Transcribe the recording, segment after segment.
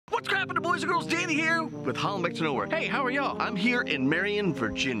What's crackin', boys and girls? Danny here with Hollenbeck to Nowhere. Hey, how are y'all? I'm here in Marion,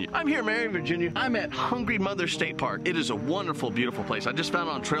 Virginia. I'm at Hungry Mother State Park. It is a wonderful, beautiful place. I just found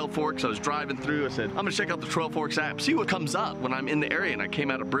it on Trail Forks. I was driving through. I said, I'm gonna check out the Trail Forks app, see what comes up when I'm in the area. And I came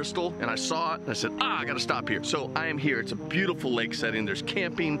out of Bristol and I saw it and I said, I gotta stop here. So I am here. It's a beautiful lake setting. There's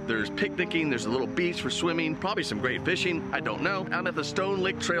camping, there's picnicking, there's a little beach for swimming, probably some great fishing. I don't know. I'm at the Stone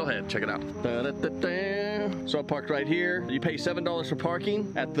Lick Trailhead. Check it out. So I parked right here. You pay $7 for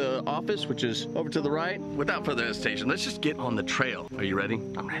parking at the office, which is over to the right. Without further hesitation, let's just get on the trail. Are you ready?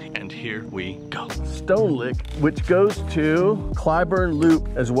 I'm ready. And here we go. Stone Lick, which goes to Clyburn Loop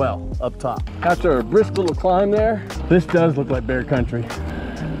as well, up top. After a brisk little climb there, this does look like bear country.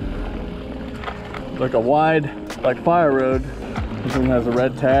 Like a wide, like fire road. This one has the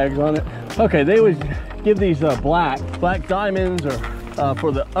red tags on it. Okay, they would give these black diamonds or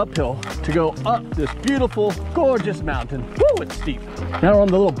for the uphill to go up this beautiful, gorgeous mountain. Woo, it's steep. Now we're on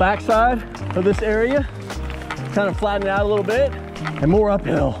the little backside of this area. Kind of flatten it out a little bit and more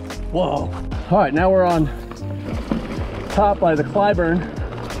uphill. Whoa. All right, now we're on top by the Clyburn.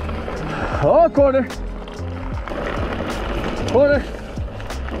 Oh, quarter.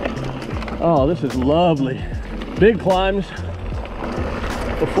 Oh, this is lovely. Big climbs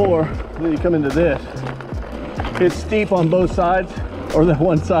before, then you come into this. It's steep on both sides, or the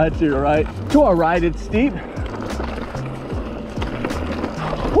one side to your right. To our right, it's steep.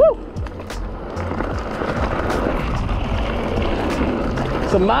 Woo!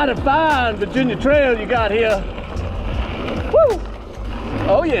 Some mighty fine Virginia trail you got here. Woo!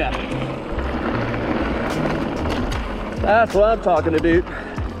 Oh yeah. That's what I'm talking about.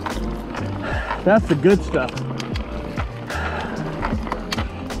 That's the good stuff.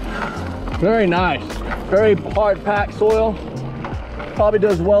 Very nice. Very hard packed soil. Probably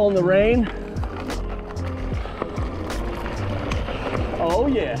does well in the rain. Oh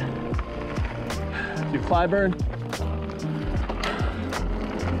yeah. To Clyburn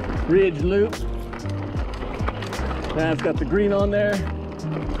Ridge Loop. Now it's got the green on there.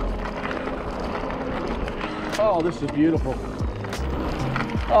 Oh, this is beautiful.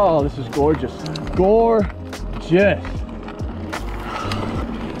 Oh, this is gorgeous. Gorgeous.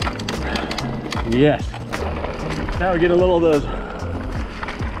 Yes. Now we get a little of those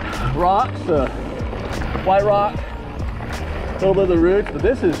rocks, white rock, a little bit of the roots, but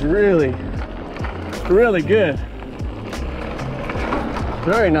this is really, really good.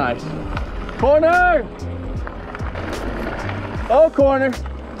 Very nice. Corner! Oh, corner!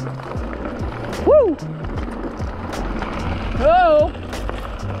 Woo! Oh!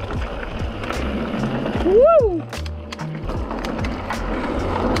 Woo!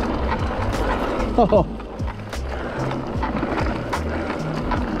 Oh!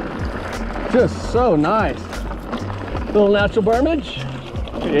 Just so nice. Little natural bermage.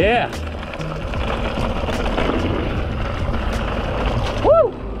 Yeah.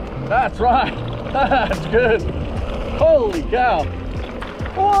 Woo! That's right. That's good. Holy cow.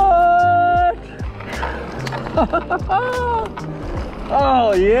 What?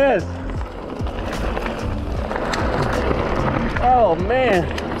 Oh, yes. Oh, man.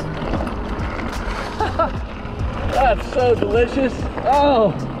 That's so delicious.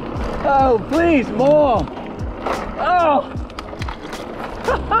 Oh. Oh, please, more. Oh.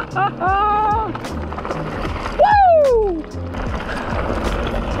 Woo!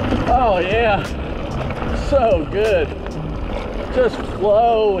 Oh, yeah. So good. Just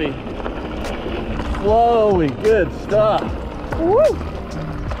flowy. Flowy, good stuff. Woo!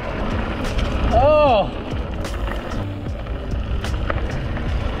 Oh.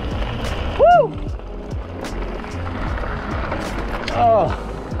 Woo! Oh.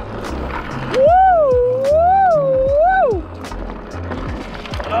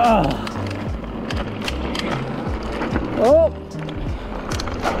 Oh. Oh.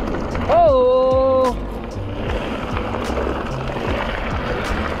 Oh.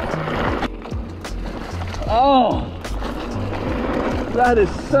 Oh. That is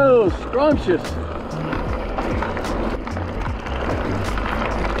so scrumptious.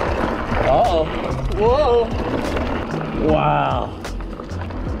 Uh-oh. Whoa. Wow.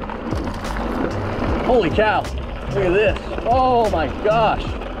 Holy cow. Look at this. Oh my gosh.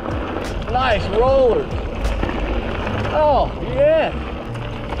 Nice rollers. Oh, yeah.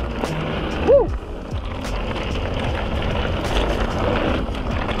 Woo.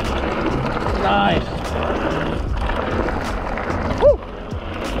 Nice. Woo.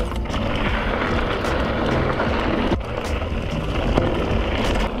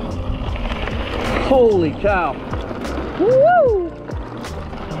 Holy cow. Woo.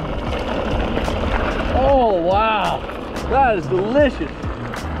 Oh, wow. That is delicious.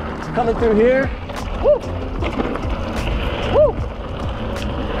 coming through here. Woo! Woo!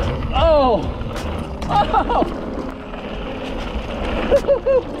 Oh! Oh!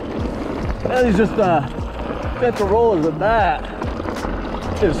 That is just gentle rollers with that.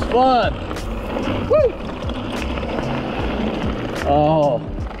 It's fun. Woo! Oh.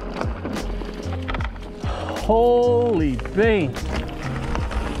 Holy beans.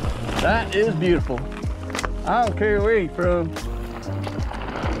 That is beautiful. I don't care where you're from.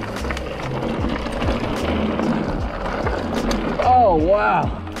 Oh, wow.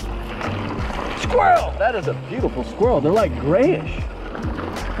 Squirrel! That is a beautiful squirrel. They're like grayish.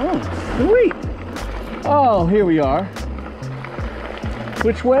 Oh, sweet. Oh, here we are.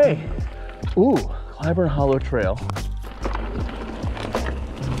 Which way? Ooh, Clyburn Hollow Trail.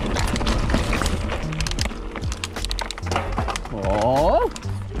 Oh,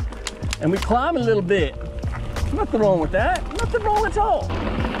 and we climb a little bit. Nothing wrong with that. Nothing wrong at all.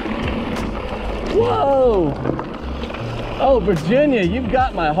 Whoa. Oh, Virginia, you've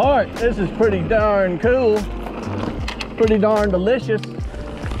got my heart. This is pretty darn cool. Pretty darn delicious.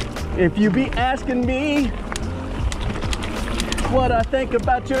 If you be asking me what I think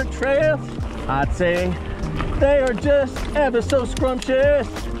about your trails, I'd say they are just ever so scrumptious.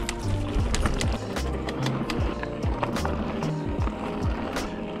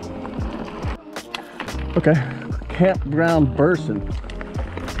 Okay, Campground Burson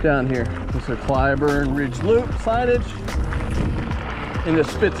down here. This is a Clyburn Ridge Loop signage. And this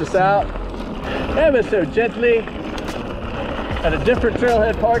spits us out ever so gently at a different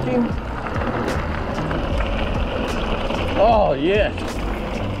trailhead parking. Oh, yes.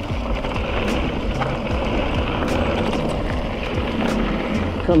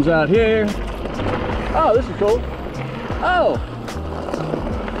 Comes out here. Oh, this is cool. Oh.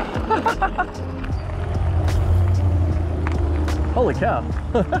 Holy cow.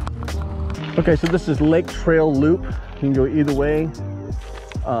 Okay, so this is Lake Trail Loop. You can go either way.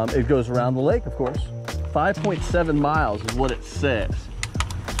 It goes around the lake, of course. 5.7 miles is what it says.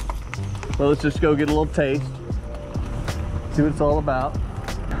 So let's just go get a little taste. See what it's all about.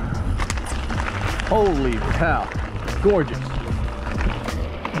 Holy cow, gorgeous.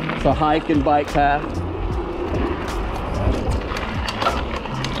 It's a hike and bike path.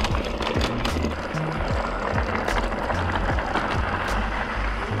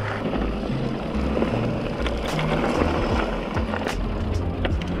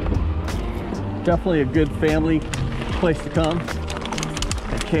 Definitely a good family place to come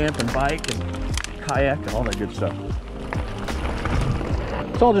and camp and bike and kayak and all that good stuff.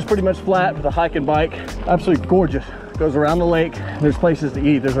 It's all just pretty much flat with a hike and bike. Absolutely gorgeous. Goes around the lake. There's places to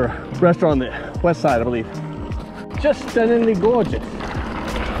eat. There's a restaurant on the west side, I believe. Just stunningly gorgeous.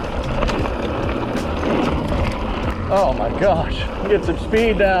 Oh my gosh. Get some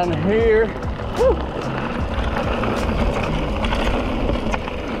speed down here. Woo.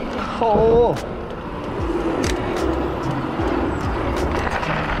 Oh.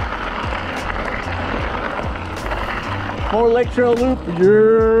 More Lake Trail Loop,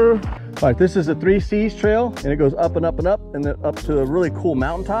 yeah. All right, this is a 3 Cs trail, and it goes up and up and up, and then up to a really cool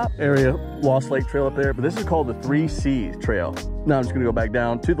mountaintop area, Lost Lake Trail up there, but this is called the 3 Cs trail. Now I'm just gonna go back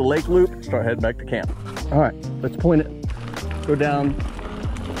down to the lake loop and start heading back to camp. All right, let's point it, go down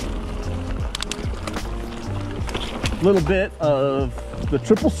a little bit of the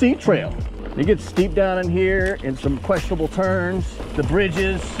Triple C trail. You get steep down in here and some questionable turns. The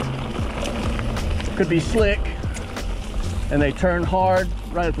bridges could be slick, and they turn hard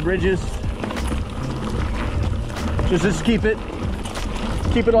right at the bridges. Just keep it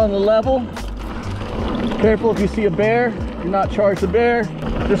on the level. Careful if you see a bear, you're not charged a bear,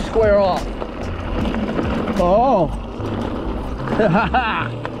 just square off. Oh,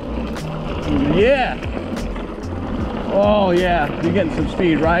 yeah. Oh yeah, you're getting some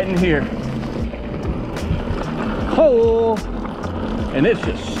speed right in here. Oh, and it's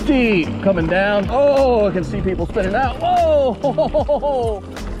just steep coming down. Oh, I can see people spinning out. Oh,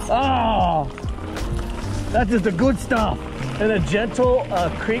 oh, that's just the good stuff. And a gentle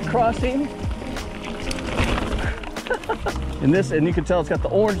creek crossing. And you can tell it's got the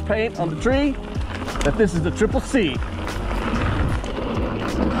orange paint on the tree, that this is the Triple C.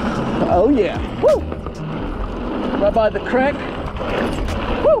 Oh yeah, woo! Right by the creek.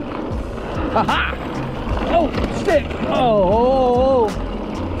 Woo! Ha ha! Oh, stick! Oh!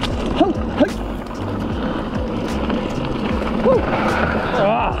 Oh, hey. Woo!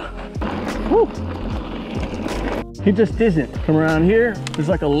 Ah! Woo! He just isn't. From around here, there's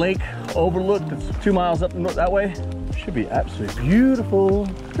like a lake overlook that's 2 miles up that way. Should be absolutely beautiful.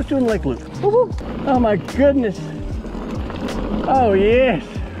 Just doing lake loop. Woo-hoo. Oh my goodness! Oh yes!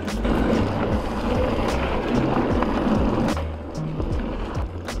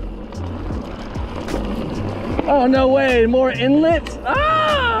 Oh, no way, more inlets?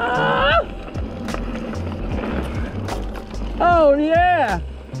 Ah! Oh, yeah.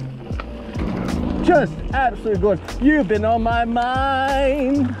 Just absolutely gorgeous. You've been on my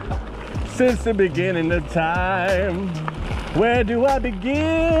mind since the beginning of time. Where do I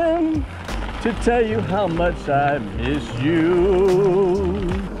begin to tell you how much I miss you?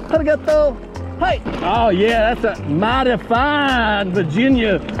 Arigato. Hi. Oh yeah, that's a mighty fine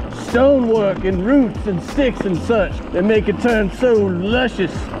Virginia stonework and roots and sticks and such that make it turn so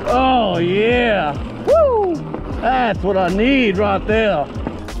luscious. Oh yeah. Woo! That's what I need right there.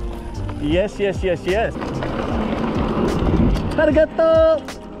 Yes, yes, yes, yes. Arigato.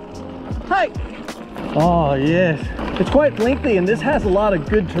 Hi. Oh yes. It's quite lengthy and this has a lot of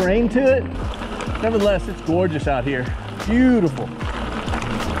good terrain to it. Nevertheless, it's gorgeous out here. Beautiful.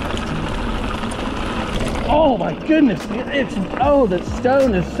 Oh my goodness, oh, the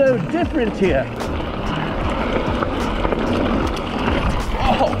stone is so different here.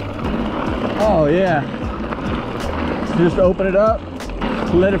 Oh yeah. Just open it up,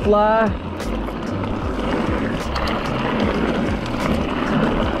 let it fly.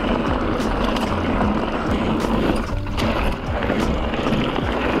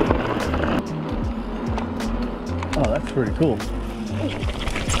 Oh, that's pretty cool.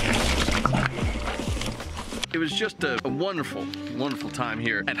 It was just a wonderful, wonderful time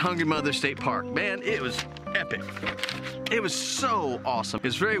here at Hungry Mother State Park. Man, it was epic. It was so awesome.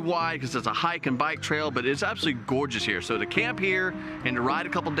 It's very wide because it's a hike and bike trail, but it's absolutely gorgeous here. So to camp here and to ride a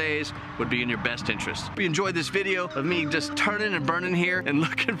couple days would be in your best interest. If you enjoyed this video of me just turning and burning here and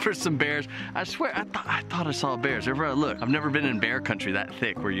looking for some bears, I swear, I thought I saw bears everywhere I look. I've never been in bear country that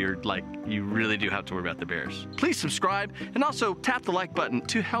thick where you're like, you really do have to worry about the bears. Please subscribe and also tap the like button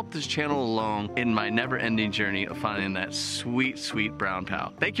to help this channel along in my never-ending journey of finding that sweet, sweet brown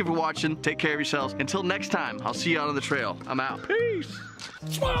pal. Thank you for watching. Take care of yourselves. Until next time, I'll see you out on the trail. I'm out. Peace.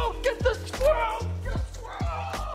 Squirrel, get the squirrel!